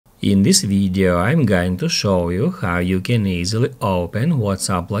In this video, I'm going to show you how you can easily open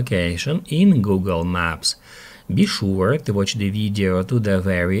WhatsApp application in Google Maps. Be sure to watch the video to the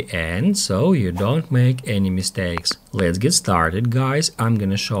very end so you don't make any mistakes. Let's get started, guys. I'm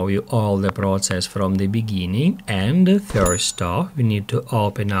gonna show you all the process from the beginning, and first off, we need to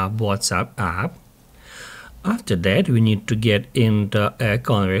open up WhatsApp app. After that, we need to get into a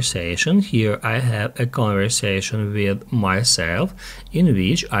conversation. Here I have a conversation with myself in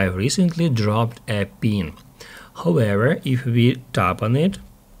which I recently dropped a pin. However, if we tap on it,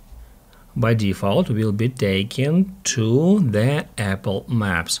 by default we'll be taken to the Apple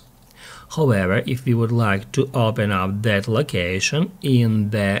Maps. However, if we would like to open up that location in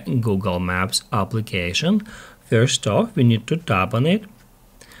the Google Maps application, first off we need to tap on it.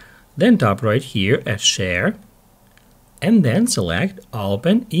 Then tap right here at Share, and then select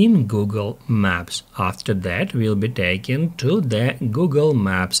Open in Google Maps. After that, we'll be taken to the Google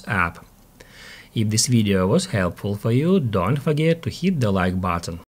Maps app. If this video was helpful for you, don't forget to hit the like button.